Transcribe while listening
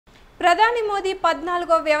ప్రధాని మోదీ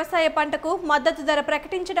 14వ వ్యవసాయ పంటకు మద్దతు ధర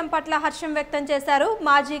ప్రకటించడం పట్ల హర్షం వ్యక్తం చేశారు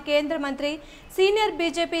మాజీ కేంద్ర మంత్రి సీనియర్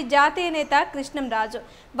బీజేపీ జాతీయ నేత krishnam రాజు.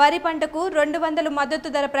 వరి పంటకు 200 మద్దతు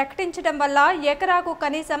ధర ప్రకటించడం వల్ల ఎకరాకు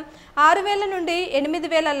కనీసం 6000 నుండి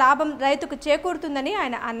 8000 లాభం రైతుకు చేకూరుతుందని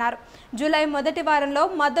ఆయన అన్నారు. జూలై మొదటి వారంలో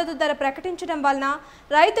మద్దతు ధర ప్రకటించడం వలన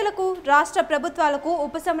రైతులకు రాష్ట్ర ప్రభుత్వాలకు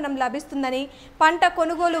ఉపశమనం లభిస్తుందని, పంట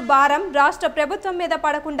కొనుగోలు భారం రాష్ట్ర ప్రభుత్వం మీద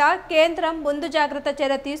పడకుండా కేంద్రం ముందు జాగ్రత్త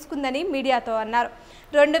చర్య తీసుకుందని మీడియాతో అన్నారు.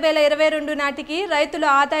 2022 నాటికి రైతుల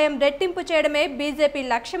ఆదాయం రెట్టింపు చేయడమే బీజేపీ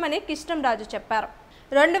లక్ష్యమని krishnam రాజు చెప్పారు.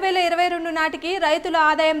 2022 నాటికి రైతుల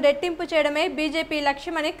ఆదాయం రెట్టింపు చేయడమే బీజేపీ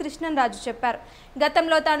లక్ష్యమని krishnam రాజు చెప్పారు.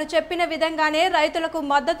 గతంలో తాను చెప్పిన విధంగానే రైతులకు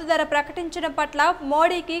మద్దతు ధర ప్రకటించడం పట్ల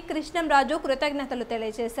మోడీకి krishnam రాజు కృతజ్ఞతలు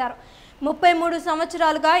తెలియజేశారు. 33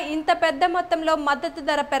 సంవత్సరాలుగా ఇంత పెద్ద మొత్తంలో మద్దతు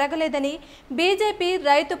ధర పెరగలేదని, బీజేపీ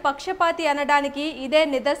రైతు పక్షపాతి అనడానికి ఇదే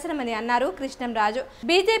నిదర్శనమని అన్నారు krishnam రాజు.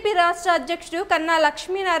 బీజేపీ రాష్ట్ర అధ్యక్షుడు కన్నా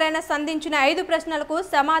లక్ష్మీనారాయణ సంధించిన 5 ప్రశ్నలకు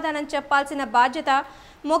సమాధానం చెప్పాల్సిన బాధ్యత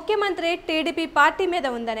ముఖ్యమంత్రి టీడీపీ పార్టీ మీద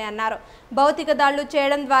ఉందని అన్నారు. భౌతిక దాడులు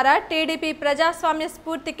చేయడం ద్వారా టీడీపీ ప్రజాస్వామ్య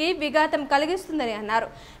స్ఫూర్తికి విఘాతం కలిగిస్తుందని అన్నారు.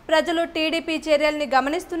 ప్రజలు టీడీపీ చర్యల్ని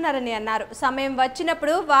గమనిస్తున్నారని అన్నారు. సమయం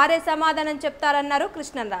వచ్చినప్పుడు వారే సమాధానం చెప్తారన్నారు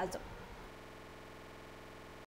krishnam రాజు.